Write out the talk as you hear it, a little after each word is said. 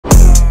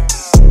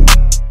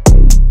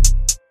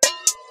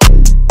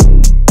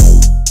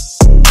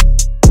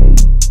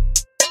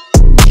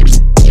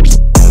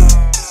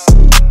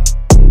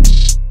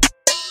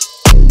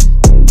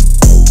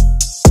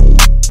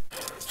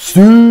Sí,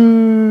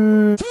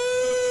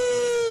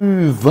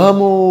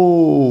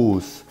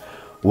 vamos!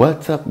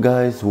 What's up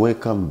guys,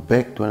 welcome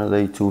back to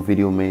another YouTube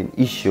video, man.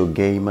 It's your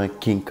gamer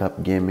King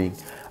Cup Gaming.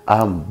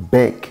 I'm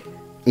back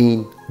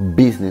in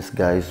business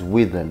guys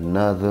with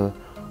another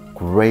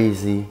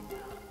crazy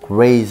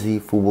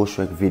football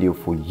strike video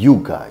for you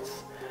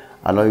guys.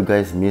 I know you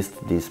guys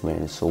missed this,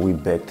 man, so we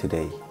back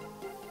today.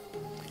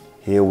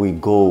 Here we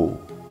go.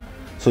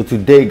 So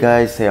today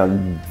guys, a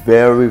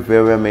very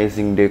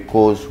amazing day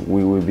because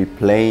we will be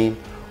playing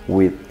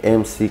with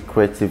MC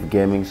Creative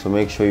Gaming. So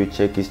make sure you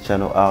check his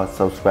channel out,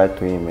 subscribe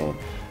to him, man.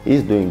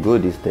 He's doing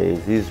good these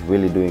days. He's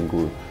really doing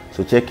good.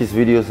 So check his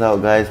videos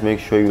out guys. Make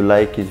sure you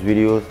like his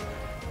videos,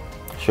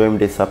 show him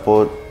the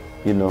support.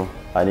 You know,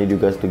 I need you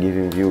guys to give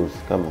him views.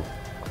 Come on.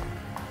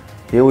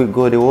 Here we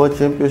go. The World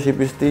Championship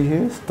is still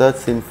here.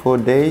 Starts in 4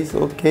 days.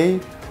 Okay,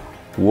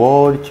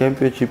 World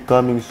Championship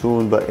coming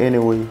soon. But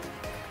anyway,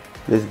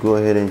 let's go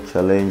ahead and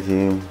challenge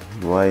him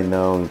right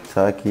now in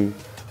Turkey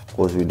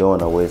because we don't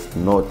want to waste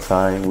no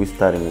time. We're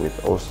starting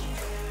with us.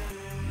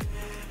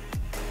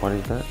 What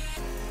is that?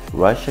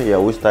 Russia? Yeah,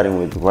 we're starting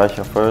with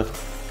Russia first.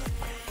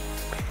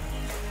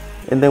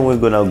 And then we're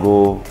gonna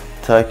go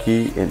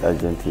Turkey and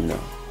Argentina.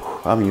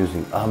 I'm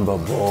using Amber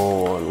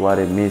Ball. What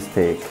a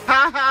mistake.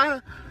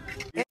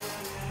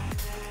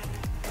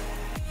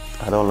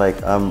 I don't like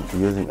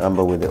using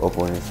Amber with the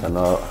opponents. I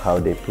know how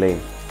they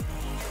play.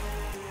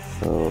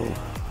 So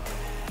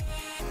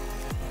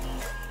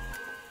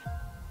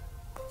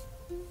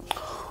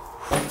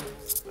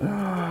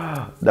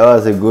that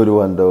was a good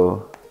one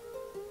though.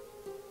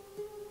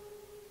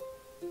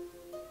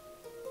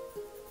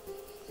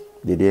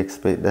 Did he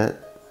expect that?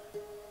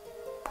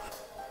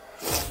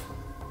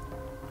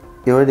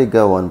 He already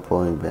got 1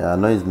 point, man. I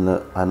know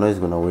he's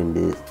gonna win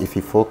this. If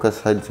he focus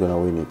hard, he's gonna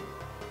win it.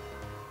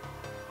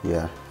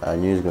 Yeah, I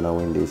knew he's gonna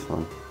win this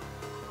one.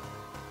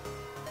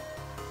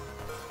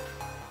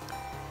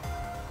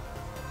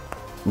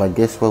 But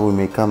guess what? We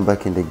may come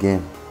back in the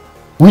game.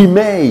 We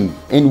may,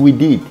 and we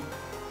did.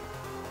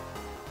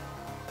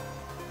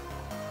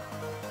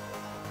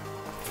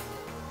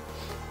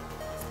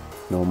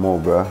 No more,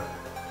 bruh.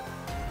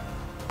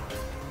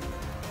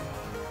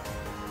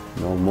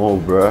 No more,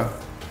 bruh.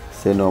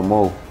 Say no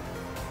more.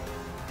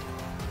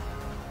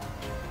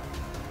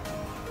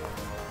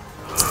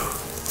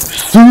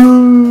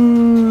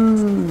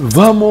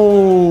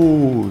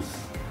 Vamos!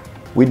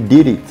 We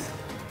did it.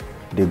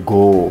 The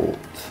gold.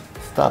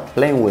 Stop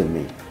playing with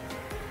me.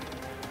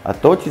 I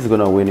thought he's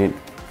gonna win it,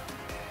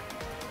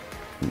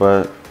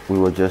 but we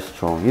were just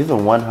strong. He's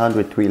on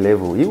 103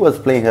 level. He was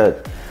playing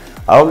hard.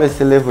 I always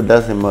say level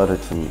doesn't matter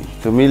to me.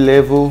 To me,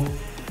 level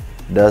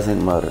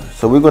doesn't matter.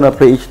 So we're gonna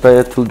play each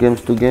player 2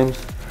 games.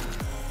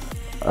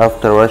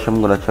 After Russia,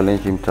 I'm gonna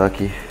challenge him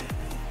Turkey.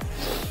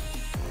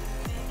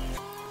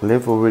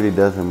 Level really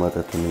doesn't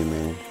matter to me,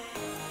 man.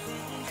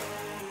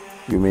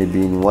 You may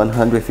be in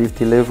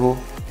 150 level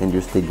and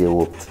you still get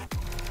whooped.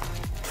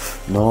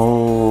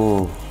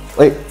 No.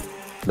 Wait,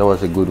 that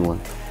was a good one.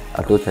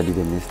 I thought I did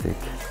a mistake.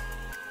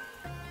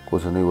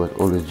 Because I know he was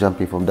always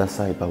jumping from that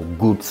side, but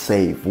good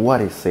save.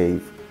 What a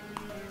save.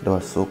 That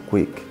was so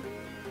quick.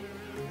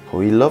 Oh,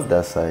 he loved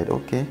that side.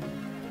 Okay.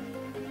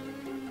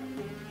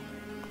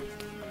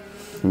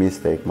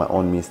 Mistake, my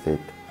own mistake.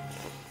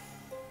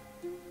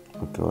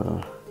 Okay, hold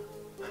on.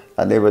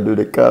 I never do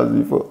the calves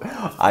before.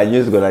 I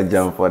just gonna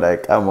jump for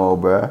that. Come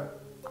on, bruh.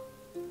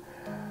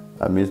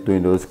 I miss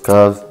doing those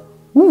calves.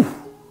 Woo.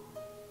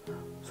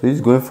 So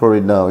he's going for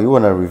it now. You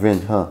want a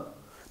revenge, huh?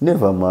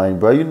 Never mind,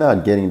 bro. You're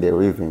not getting the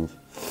revenge.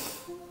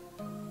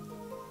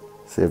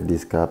 Save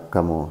this cap.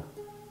 Come on.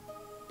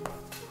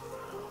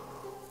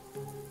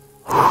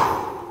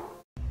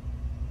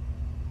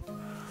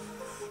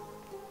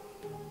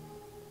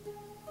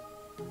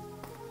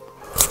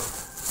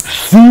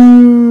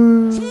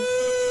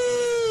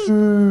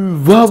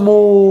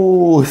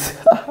 Vamos!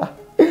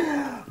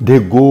 The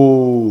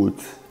goat.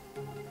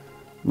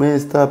 Man,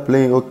 start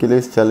playing. Okay,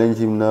 let's challenge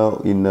him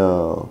now in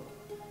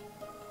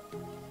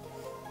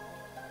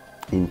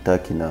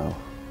Turkey now.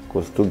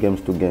 Because 2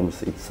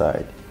 games each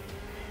side.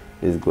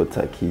 Let's go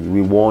Turkey.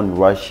 We won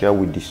Russia.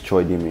 We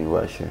destroyed him in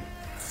Russia.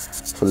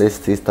 So let's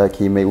see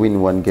Turkey. He may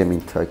win 1 game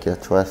in Turkey. I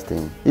trust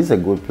him. He's a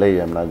good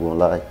player. I'm not gonna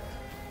lie.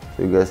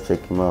 So you guys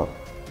check him out.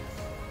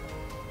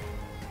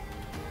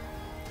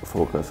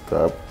 Focus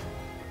Cup.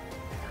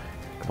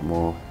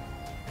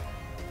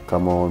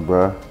 Come on,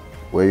 bruh.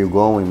 Where you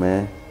going,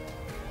 man?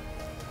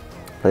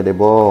 Play the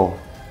ball.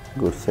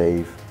 Good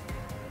save.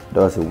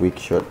 That was a weak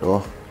shot,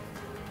 though.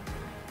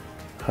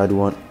 Had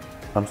one.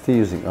 I'm still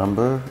using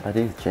Amber. I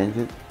didn't change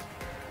it,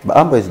 but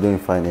Amber is doing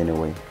fine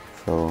anyway.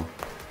 So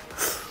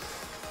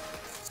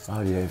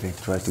how do I even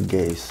try to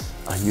guess?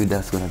 I knew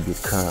that's gonna be a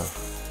curve.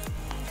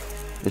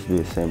 Let's do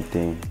the same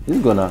thing. This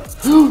is gonna.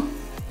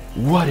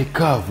 What a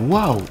curve!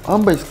 Wow,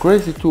 Amber is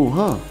crazy too,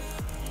 huh?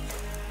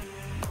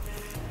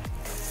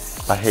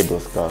 I hate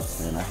those curves,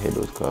 man. I hate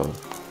those curves.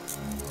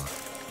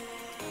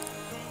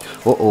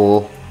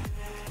 Uh-oh.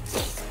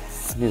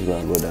 He's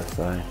gonna go that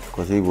side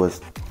because he was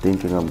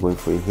thinking I'm going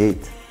for a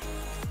hit.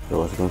 I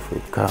was going for a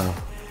car.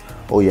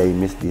 Oh yeah, he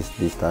missed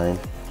this time.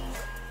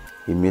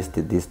 He missed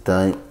it this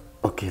time.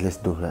 Okay, let's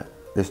do that.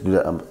 Let's do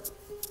that.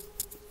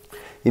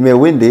 He may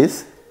win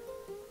this,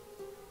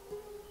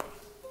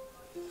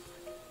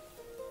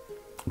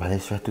 but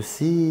let's try to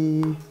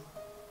see.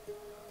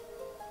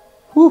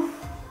 Whew.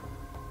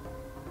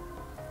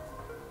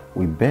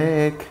 We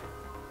back.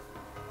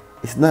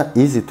 It's not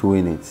easy to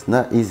win it. It's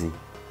not easy.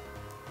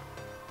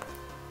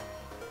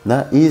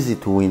 Not easy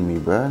to win me,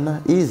 bro.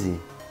 Not easy.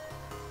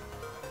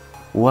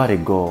 What a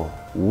goal.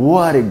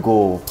 What a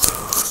goal.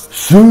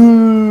 Sí,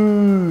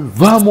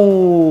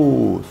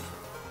 vamos.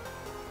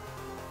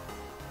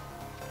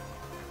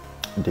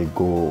 The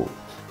goal.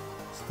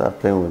 Stop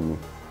playing with me.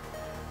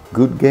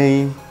 Good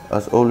game.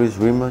 As always,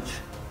 rematch.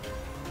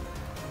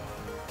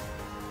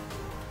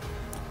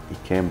 He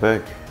came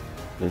back.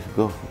 Let's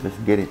go. Let's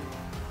get it.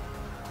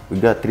 We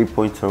got 3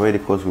 points already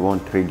because we won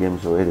 3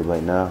 games already by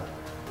now.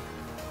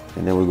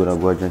 And then we're gonna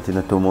go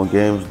Argentina 2 more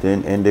games,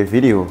 then end the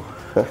video.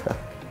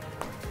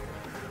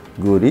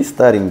 Good. He's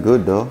starting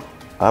good though.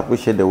 I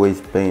appreciate the way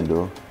he's playing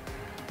though.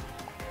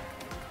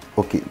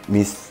 Okay,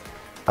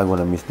 I'm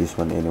gonna miss this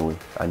one anyway.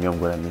 I knew I'm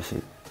gonna miss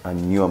it. I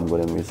knew I'm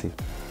gonna miss it.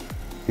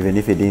 Even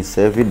if he didn't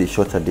save it, the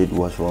shot I did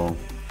was wrong.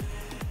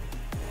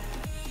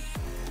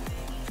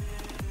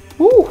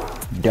 Woo!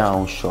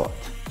 Down shot.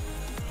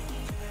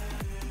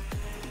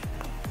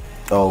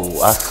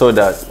 Oh, I saw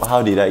that.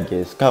 How did I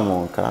guess? Come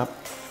on, Cap.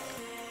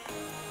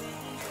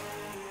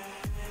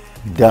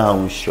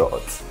 Down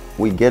shot.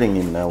 We're getting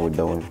in now with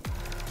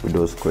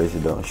those crazy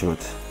down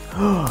shots.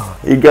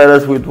 He got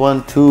us with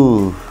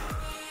 1-2.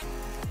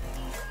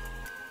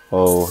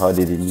 Oh, how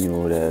did he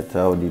know that?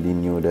 How did he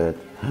know that?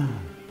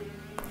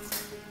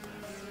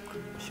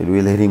 Should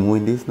we let him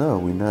win this? No,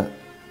 we're not.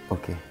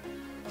 Okay.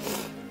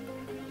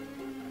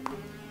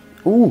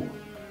 Ooh.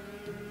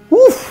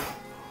 Oof.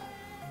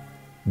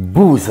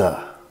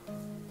 Boozer.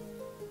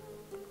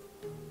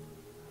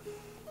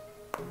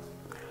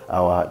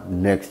 Our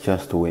next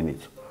chance to win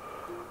it.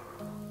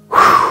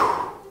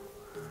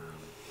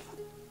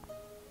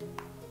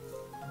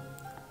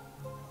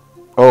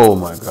 Oh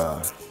my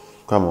God.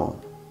 Come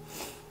on.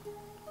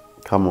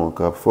 Come on,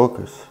 Cup.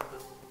 Focus.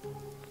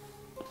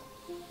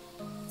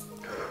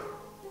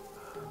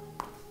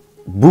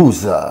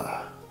 Boozer.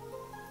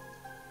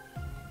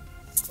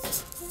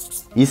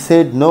 He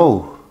said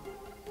no.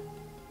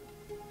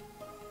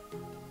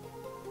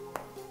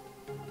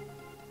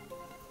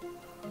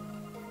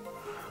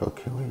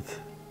 Okay, wait.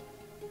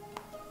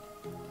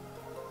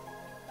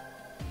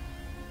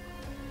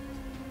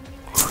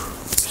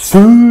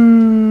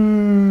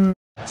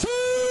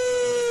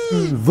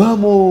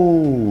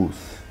 Vamos!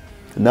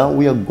 Now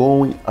we are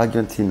going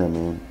Argentina,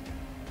 man.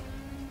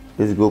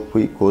 Let's go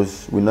quick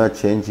because we're not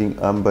changing.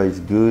 Amber is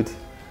good.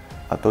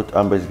 I thought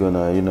Amber is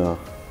gonna,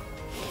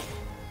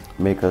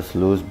 make us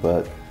lose,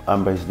 but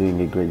Amber is doing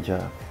a great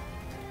job.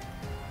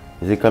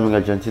 Is it coming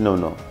Argentina or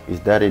no? Is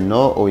that a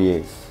no or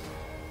yes?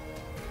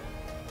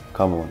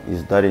 Come on,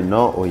 is that a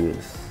no or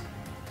yes?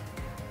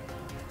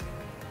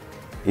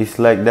 It's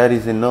like that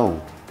is a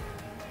no.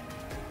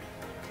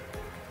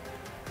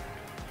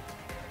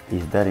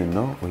 Is that a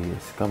no or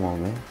yes? Come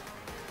on, man.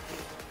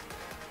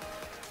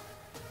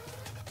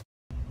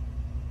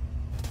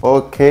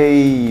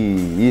 Okay,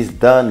 it's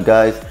done,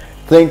 guys.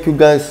 Thank you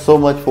guys so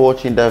much for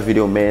watching that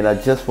video, man. I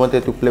just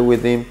wanted to play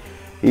with him.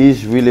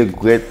 He's really a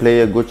great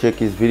player. Go check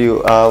his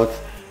video out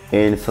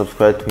and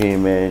subscribe to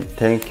him, man.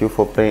 Thank you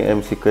for playing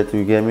MC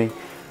Creative Gaming.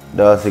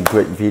 That was a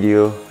great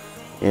video,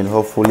 and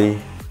hopefully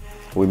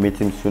we meet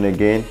him soon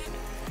again.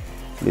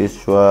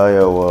 Let's try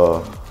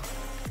our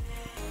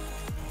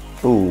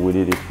we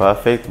did it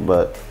perfect,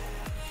 but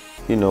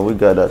we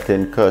got that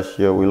 10 cash.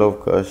 Yeah, we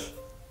love cash.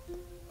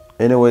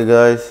 Anyway,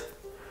 guys,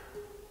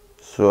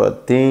 so I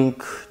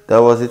think that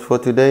was it for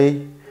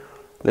today.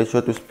 Let's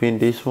try to spin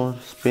this one.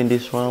 Spin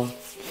this round.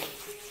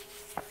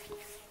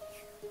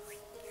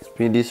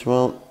 Spin this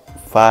round.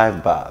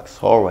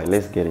 $5. All right,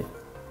 let's get it.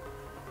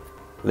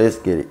 Let's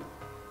get it.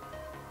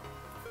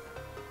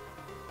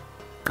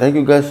 Thank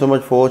you guys so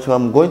much for watching.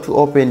 I'm going to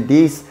open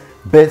this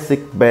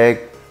basic bag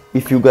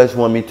if you guys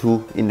want me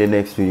to in the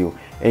next video.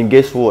 And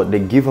guess what? The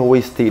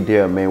giveaway stay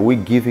there, man. We're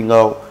giving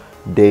out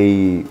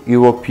the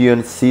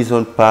European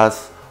season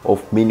pass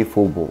of mini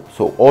football.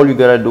 So all you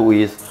gotta do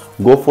is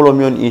go follow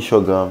me on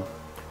Instagram,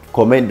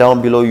 comment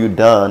down below you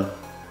done,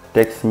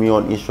 text me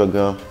on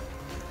Instagram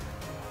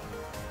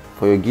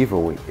for your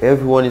giveaway.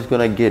 Everyone is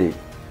gonna get it.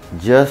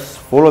 Just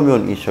follow me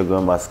on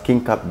Instagram as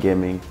King Cap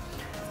Gaming.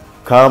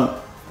 Come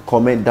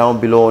comment down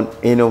below on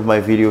any of my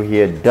video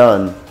here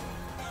done,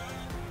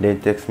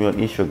 then text me on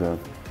Instagram.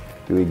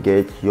 You will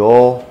get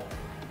your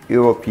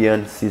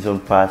European season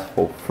pass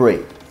for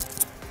free.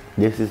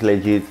 This is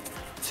legit.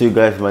 See you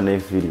guys in my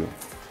next video.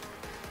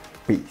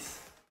 Peace.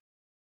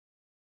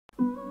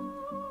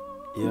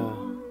 Yeah,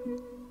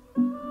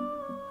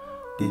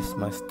 this is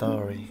my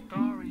story.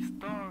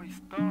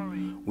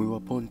 We were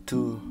born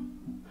two,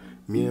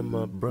 me and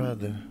my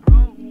brother.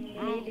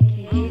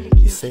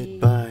 He said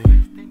bye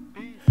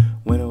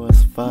when I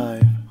was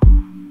 5.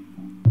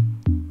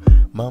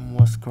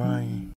 was crying.